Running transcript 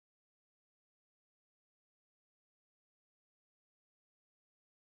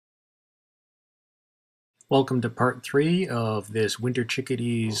Welcome to part 3 of this Winter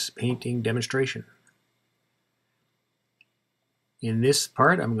Chickadees painting demonstration. In this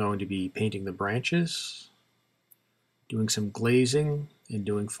part I'm going to be painting the branches, doing some glazing, and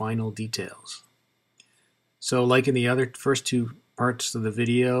doing final details. So like in the other first two parts of the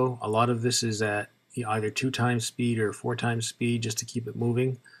video, a lot of this is at either 2 times speed or 4 times speed just to keep it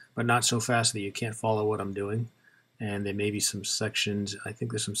moving, but not so fast that you can't follow what I'm doing. And there may be some sections, I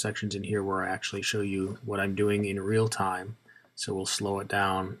think there's some sections in here where I actually show you what I'm doing in real time, so we'll slow it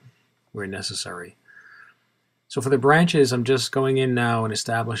down where necessary. So for the branches, I'm just going in now and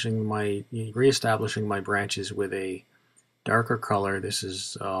reestablishing my branches with a darker color. This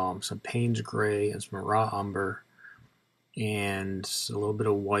is some Payne's Gray and some raw umber and a little bit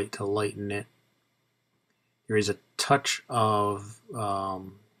of white to lighten it. There is a touch of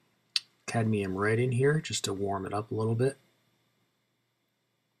cadmium red in here just to warm it up a little bit.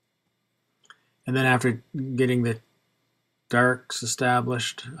 And then after getting the darks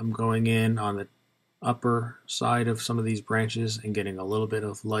established, I'm going in on the upper side of some of these branches and getting a little bit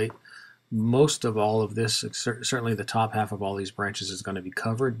of light. Most of all of this, certainly the top half of all these branches, is going to be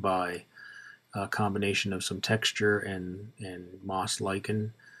covered by a combination of some texture and moss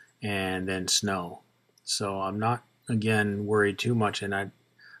lichen and then snow. So I'm not, again, worried too much, and I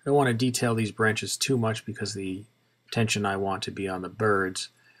don't want to detail these branches too much because the attention I want to be on the birds.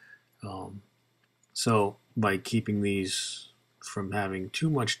 So by keeping these from having too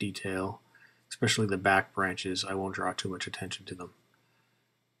much detail, especially the back branches, I won't draw too much attention to them.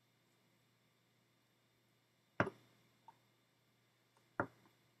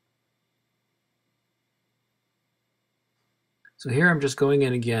 So here I'm just going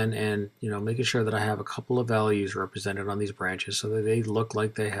in again and making sure that I have a couple of values represented on these branches so that they look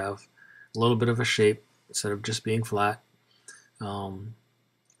like they have a little bit of a shape instead of just being flat.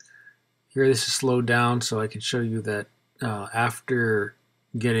 Here this is slowed down so I can show you that after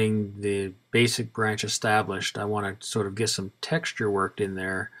getting the basic branch established, I want to sort of get some texture worked in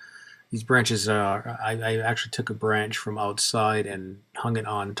there. These branches, I actually took a branch from outside and hung it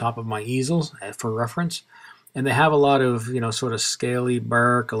on top of my easels for reference. And they have a lot of, sort of scaly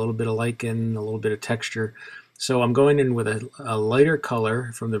bark, a little bit of lichen, a little bit of texture. So I'm going in with a lighter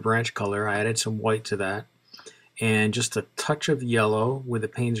color from the branch color. I added some white to that. And just a touch of yellow with the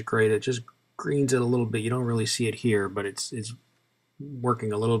Payne's Gray that just greens it a little bit. You don't really see it here, but it's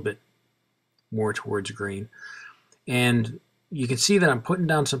working a little bit more towards green. And you can see that I'm putting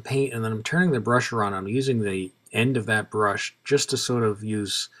down some paint and then I'm turning the brush around. I'm using the end of that brush just to sort of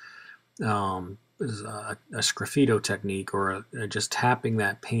use a sgraffito technique, or just tapping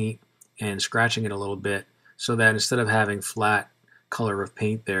that paint and scratching it a little bit so that instead of having flat color of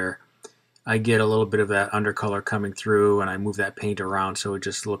paint there, I get a little bit of that undercolor coming through and I move that paint around so it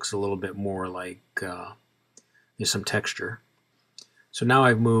just looks a little bit more like there's some texture. So now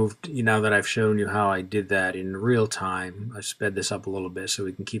I've moved, now that I've shown you how I did that in real time, I've sped this up a little bit so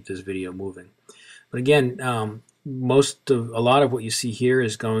we can keep this video moving. But again, a lot of what you see here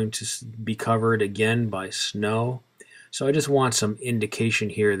is going to be covered again by snow. So I just want some indication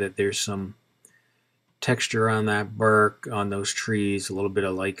here that there's some texture on that bark, on those trees, a little bit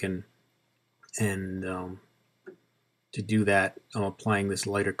of lichen. And to do that, I'm applying this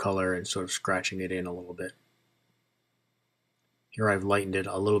lighter color and sort of scratching it in a little bit. Here I've lightened it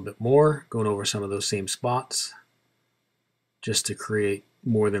a little bit more, going over some of those same spots just to create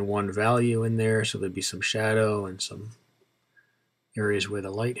more than one value in there, so there'd be some shadow and some areas where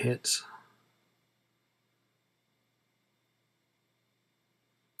the light hits.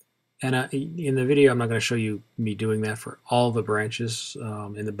 And in the video I'm not going to show you me doing that for all the branches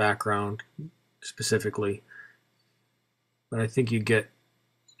in the background specifically, but I think you get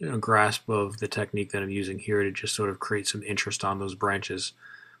a grasp of the technique that I'm using here to just sort of create some interest on those branches.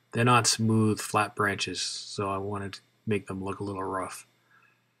 They're not smooth, flat branches, so I wanted to make them look a little rough.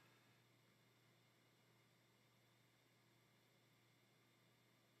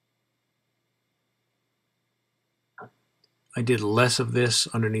 I did less of this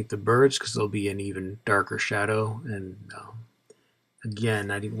underneath the birds because there'll be an even darker shadow, and again,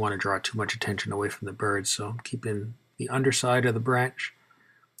 I didn't want to draw too much attention away from the birds, so I'm keeping the underside of the branch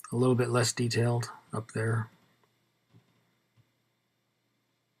a little bit less detailed up there.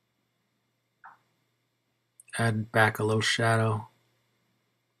 Add back a little shadow.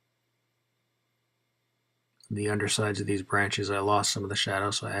 The undersides of these branches, I lost some of the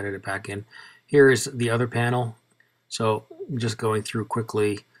shadow, so I added it back in. Here is the other panel. So I'm just going through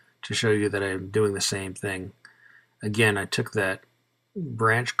quickly to show you that I'm doing the same thing. Again, I took that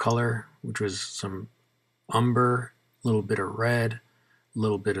branch color, which was some umber, a little bit of red, a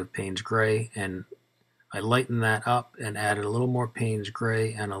little bit of Payne's Gray, and I lightened that up and added a little more Payne's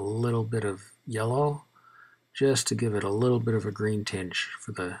gray and a little bit of yellow, just to give it a little bit of a green tinge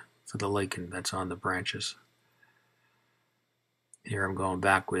for the lichen that's on the branches. Here I'm going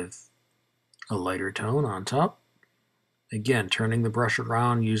back with a lighter tone on top. Again, turning the brush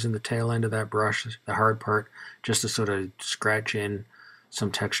around, using the tail end of that brush, the hard part, just to sort of scratch in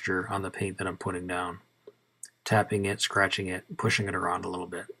some texture on the paint that I'm putting down. Tapping it, scratching it, pushing it around a little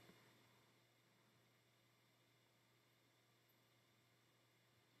bit.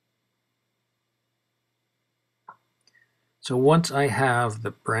 So once I have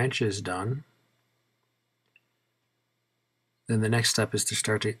the branches done, then the next step is to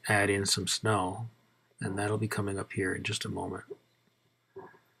start to add in some snow, and that'll be coming up here in just a moment.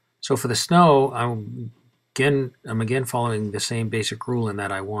 So for the snow, I'm again following the same basic rule in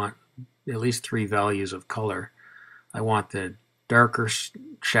that I want at least 3 values of color. I want the darker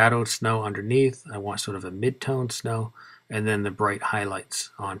shadowed snow underneath, I want sort of a mid-tone snow, and then the bright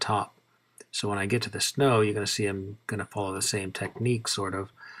highlights on top. So when I get to the snow, you're going to see I'm going to follow the same technique, sort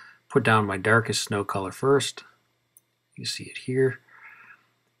of. Put down my darkest snow color first. You see it here.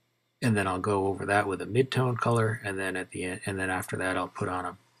 And then I'll go over that with a mid-tone color, and then at the end, and then after that I'll put on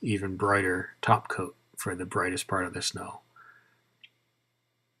an even brighter top coat for the brightest part of the snow.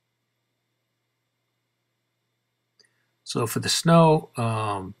 So for the snow,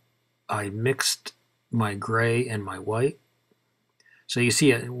 I mixed my gray and my white. So you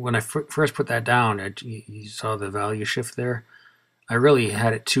see, when I first put that down, you saw the value shift there. I really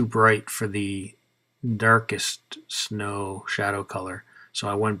had it too bright for the darkest snow shadow color. So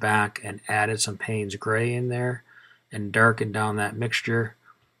I went back and added some Payne's gray in there and darkened down that mixture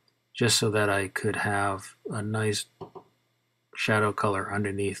just so that I could have a nice shadow color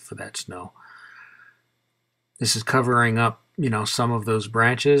underneath for that snow. This is covering up, some of those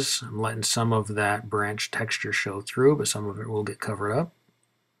branches. I'm letting some of that branch texture show through, but some of it will get covered up.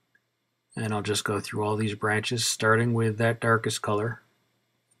 And I'll just go through all these branches, starting with that darkest color.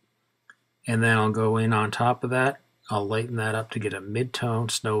 And then I'll go in on top of that. I'll lighten that up to get a mid-tone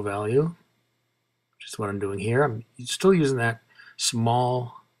snow value, which is what I'm doing here. I'm still using that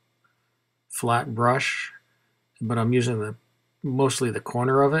small, flat brush, but I'm using mostly the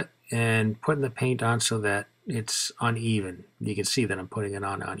corner of it and putting the paint on so that it's uneven. You can see that I'm putting it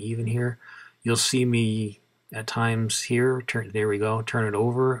on uneven here. You'll see me at times here, there we go, turn it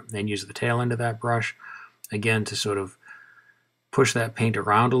over and use the tail end of that brush again to sort of push that paint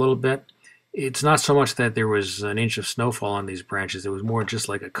around a little bit. It's not so much that there was an inch of snowfall on these branches, it was more just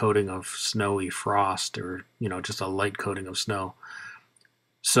like a coating of snowy frost, or just a light coating of snow.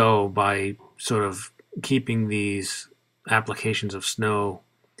 So by sort of keeping these applications of snow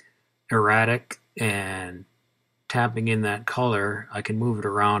erratic and tapping in that color, I can move it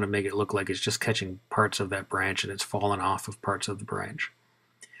around and make it look like it's just catching parts of that branch and it's fallen off of parts of the branch.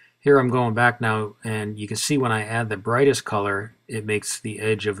 Here I'm going back now, and you can see when I add the brightest color, it makes the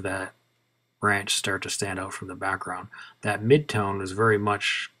edge of that branch start to stand out from the background. That mid-tone is very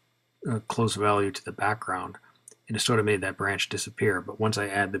much a close value to the background, and it sort of made that branch disappear, but once I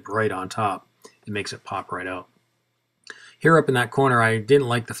add the bright on top, it makes it pop right out. Here up in that corner, I didn't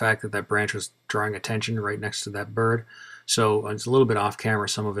like the fact that that branch was drawing attention right next to that bird, so it's a little bit off camera,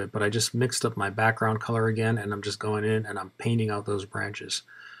 some of it, but I just mixed up my background color again, and I'm just going in and I'm painting out those branches.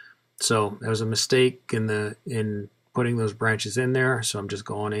 So there was a mistake in putting those branches in there, so I'm just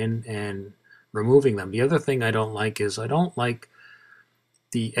going in and removing them. The other thing I don't like is I don't like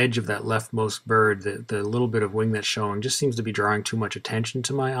the edge of that leftmost bird, the little bit of wing that's showing just seems to be drawing too much attention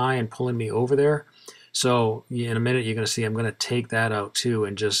to my eye and pulling me over there. So in a minute you're going to see I'm going to take that out too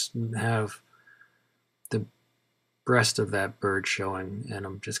and just have the breast of that bird showing, and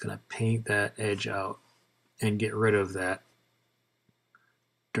I'm just going to paint that edge out and get rid of that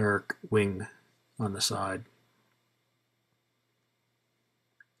dark wing on the side.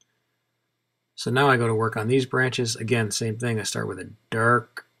 So now I go to work on these branches. Again, same thing. I start with a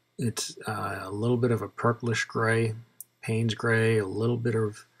dark, it's a little bit of a purplish gray, Payne's gray, a little bit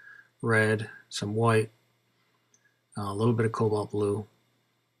of red, some white, a little bit of cobalt blue,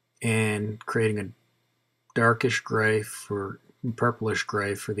 and creating a darkish gray purplish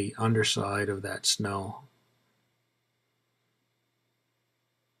gray for the underside of that snow.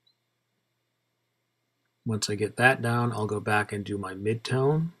 Once I get that down, I'll go back and do my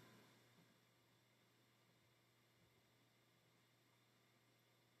mid-tone.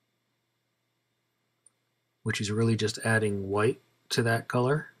 Which is really just adding white to that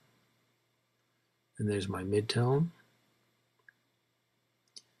color. And there's my mid-tone.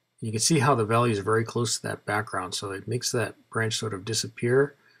 You can see how the values are very close to that background, so it makes that branch sort of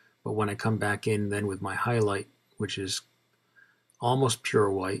disappear, But when I come back in then with my highlight, which is almost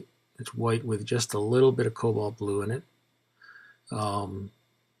pure white, it's white with just a little bit of cobalt blue in it,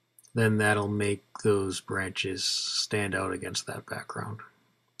 then that'll make those branches stand out against that background.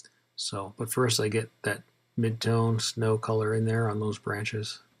 So, but first I get that mid-tone snow color in there on those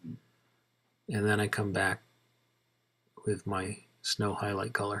branches, and then I come back with my snow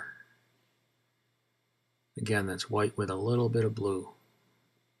highlight color. Again, that's white with a little bit of blue.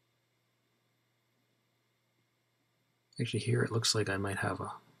 Actually, here it looks like I might have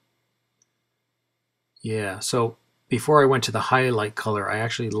a... Yeah, so before I went to the highlight color, I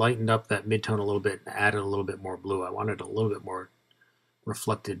actually lightened up that mid-tone a little bit and added a little bit more blue. I wanted a little bit more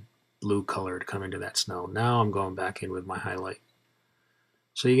reflected blue color to come into that snow. Now I'm going back in with my highlight.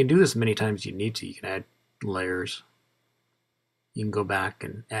 So you can do this many times you need to. You can add layers. You can go back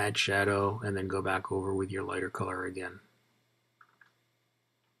and add shadow and then go back over with your lighter color again.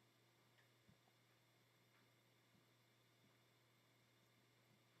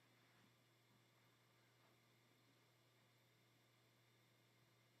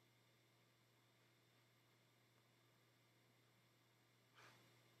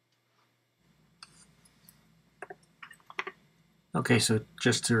 Okay, so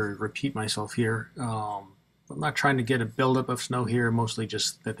just to repeat myself here, I'm not trying to get a buildup of snow here, mostly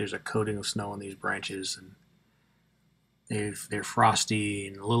just that there's a coating of snow on these branches and they're frosty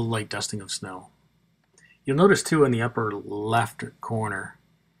and a little light dusting of snow. You'll notice too in the upper left corner,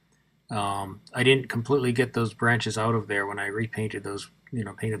 I didn't completely get those branches out of there when I repainted those,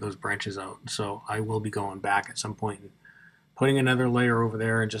 painted those branches out. So I will be going back at some point and putting another layer over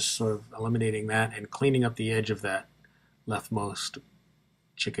there and just sort of eliminating that and cleaning up the edge of that leftmost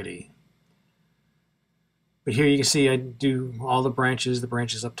chickadee. But here you can see I do all the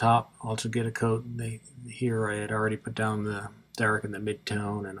branches up top, also get a coat. Here I had already put down the dark and the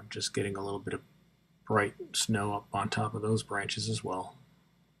mid-tone, and I'm just getting a little bit of bright snow up on top of those branches as well.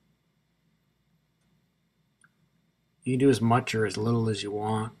 You can do as much or as little as you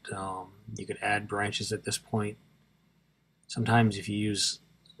want. You could add branches at this point. Sometimes if you use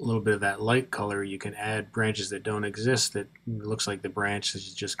a little bit of that light color, you can add branches that don't exist that looks like the branch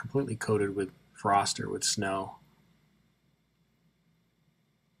is just completely coated with frost or with snow.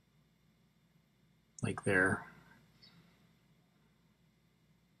 Like there.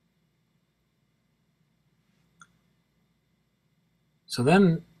 So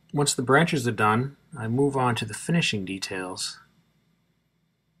then, once the branches are done, I move on to the finishing details.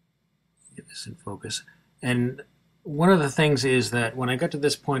 Get this in focus. And one of the things is that when I got to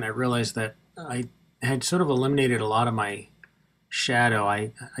this point, I realized that I had sort of eliminated a lot of my shadow.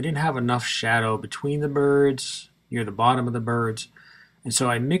 I didn't have enough shadow between the birds, near the bottom of the birds. And so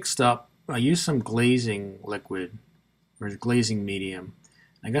I used some glazing liquid, or glazing medium.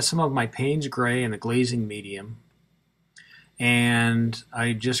 I got some of my Payne's Gray and the glazing medium. And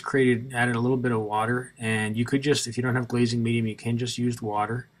I just added a little bit of water. And you could just, if you don't have glazing medium, you can just use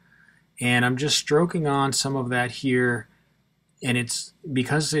water. And I'm just stroking on some of that here, and it's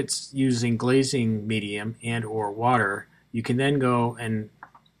because it's using glazing medium and or water, you can then go and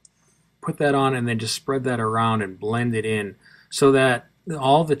put that on and then just spread that around and blend it in so that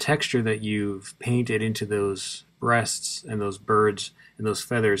all the texture that you've painted into those breasts and those birds and those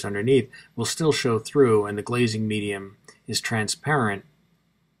feathers underneath will still show through, and the glazing medium is transparent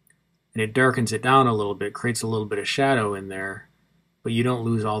and it darkens it down a little bit, creates a little bit of shadow in there. But you don't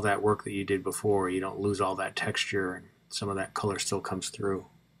lose all that work that you did before. You don't lose all that texture, and some of that color still comes through.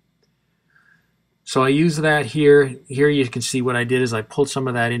 So I use that here. Here you can see what I did is I pulled some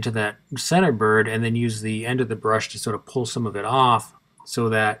of that into that center bird and then use the end of the brush to sort of pull some of it off so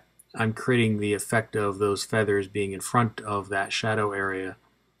that I'm creating the effect of those feathers being in front of that shadow area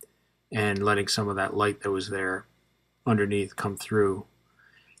and letting some of that light that was there underneath come through.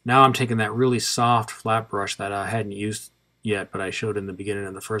 Now I'm taking that really soft flat brush that I hadn't used yet, but I showed in the beginning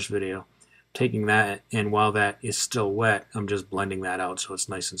of the first video, taking that, and while that is still wet, I'm just blending that out so it's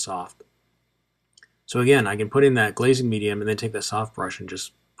nice and soft. So again, I can put in that glazing medium and then take the soft brush and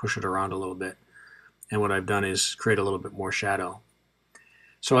just push it around a little bit. And what I've done is create a little bit more shadow.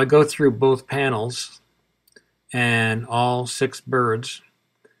 So I go through both panels and all 6 birds,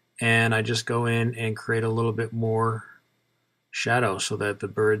 and I just go in and create a little bit more shadow so that the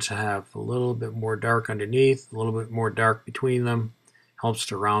birds have a little bit more dark underneath, a little bit more dark between them. Helps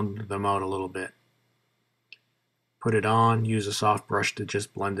to round them out a little bit. Put it on, use a soft brush to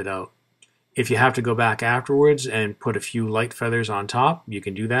just blend it out. If you have to go back afterwards and put a few light feathers on top, you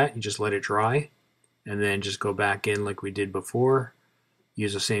can do that. You just let it dry and then just go back in like we did before.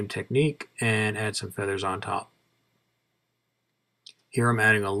 Use the same technique and add some feathers on top. Here I'm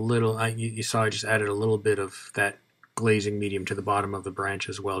adding a little, you saw I just added a little bit of that glazing medium to the bottom of the branch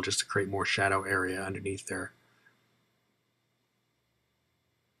as well, just to create more shadow area underneath there.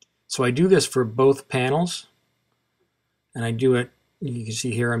 So I do this for both panels, and I do it, you can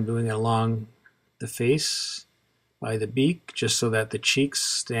see here I'm doing it along the face by the beak, just so that the cheeks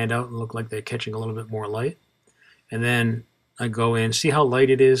stand out and look like they're catching a little bit more light. And then I go in, see how light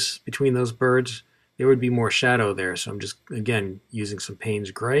it is between those birds? There would be more shadow there, so I'm just, again, using some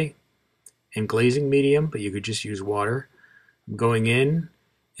Payne's Gray and glazing medium, but you could just use water. I'm going in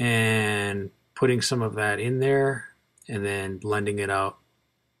and putting some of that in there and then blending it out.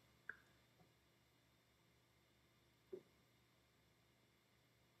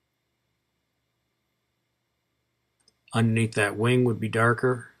 Underneath that wing would be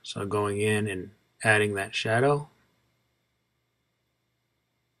darker, so I'm going in and adding that shadow.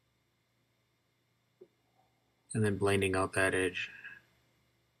 And then blending out that edge.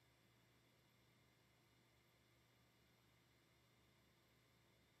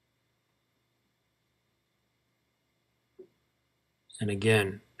 And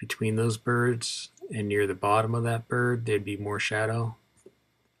again, between those birds and near the bottom of that bird, there'd be more shadow.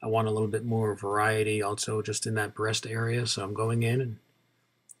 I want a little bit more variety also just in that breast area, so I'm going in and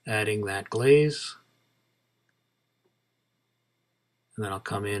adding that glaze. And then I'll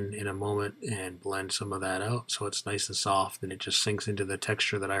come in a moment and blend some of that out so it's nice and soft and it just sinks into the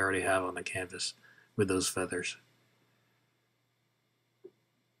texture that I already have on the canvas with those feathers.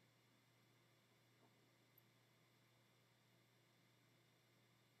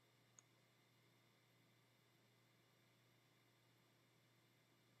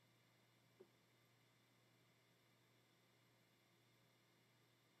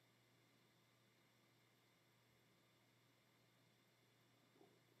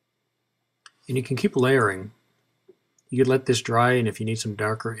 And you can keep layering. You could let this dry, and if you need some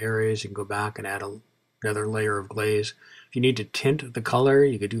darker areas, you can go back and add another layer of glaze. If you need to tint the color,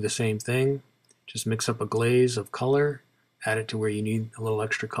 you could do the same thing. Just mix up a glaze of color, add it to where you need a little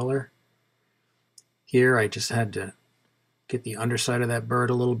extra color. Here I just had to get the underside of that bird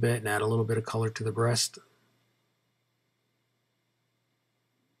a little bit and add a little bit of color to the breast.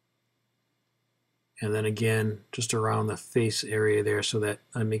 And then again, just around the face area there so that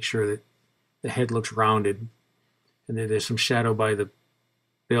I make sure that the head looks rounded. And then there's some shadow by the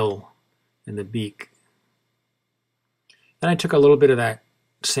bill and the beak. Then I took a little bit of that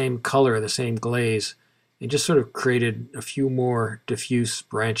same color, the same glaze, and just sort of created a few more diffuse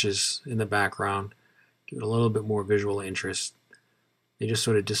branches in the background. Give it a little bit more visual interest. They just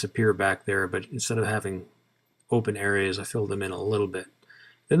sort of disappear back there, but instead of having open areas, I filled them in a little bit.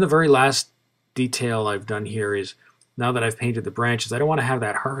 Then the very last detail I've done here is, now that I've painted the branches, I don't want to have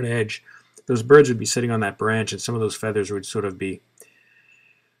that hard edge. Those birds would be sitting on that branch and some of those feathers would sort of be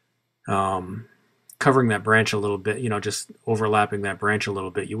covering that branch a little bit, you know, just overlapping that branch a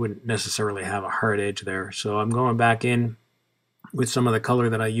little bit. You wouldn't necessarily have a hard edge there. So I'm going back in with some of the color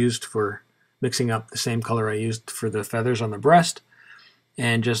that I used for mixing up the same color I used for the feathers on the breast,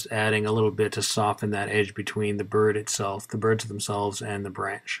 and just adding a little bit to soften that edge between the bird itself, the birds themselves, and the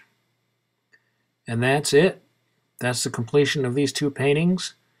branch. And that's it. That's the completion of these two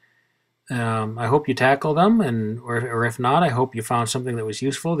paintings. I hope you tackle them, or if not, I hope you found something that was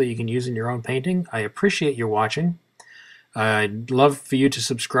useful that you can use in your own painting. I appreciate your watching. I'd love for you to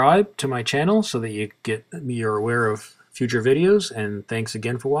subscribe to my channel so that you're aware of future videos, and thanks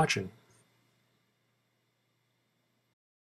again for watching.